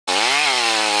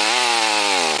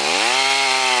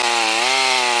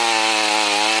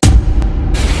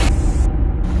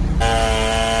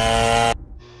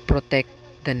protect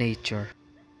the nature.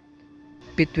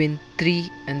 Between 3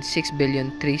 and 6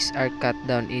 billion trees are cut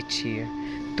down each year.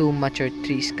 Two mature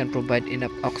trees can provide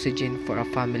enough oxygen for a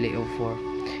family of 4.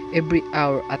 Every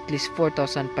hour, at least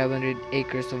 4,500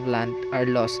 acres of land are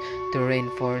lost to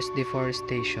rainforest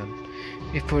deforestation.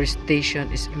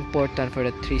 Reforestation is important for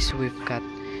the trees we've cut.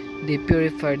 They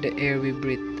purify the air we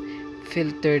breathe,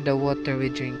 filter the water we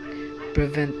drink,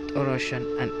 prevent erosion,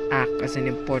 and act as an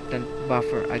important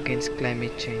buffer against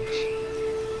climate change.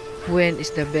 When is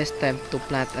the best time to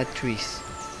plant a trees?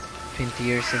 20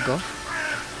 years ago?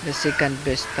 The second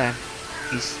best time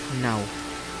is now.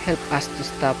 Help us to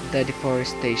stop the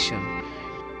deforestation.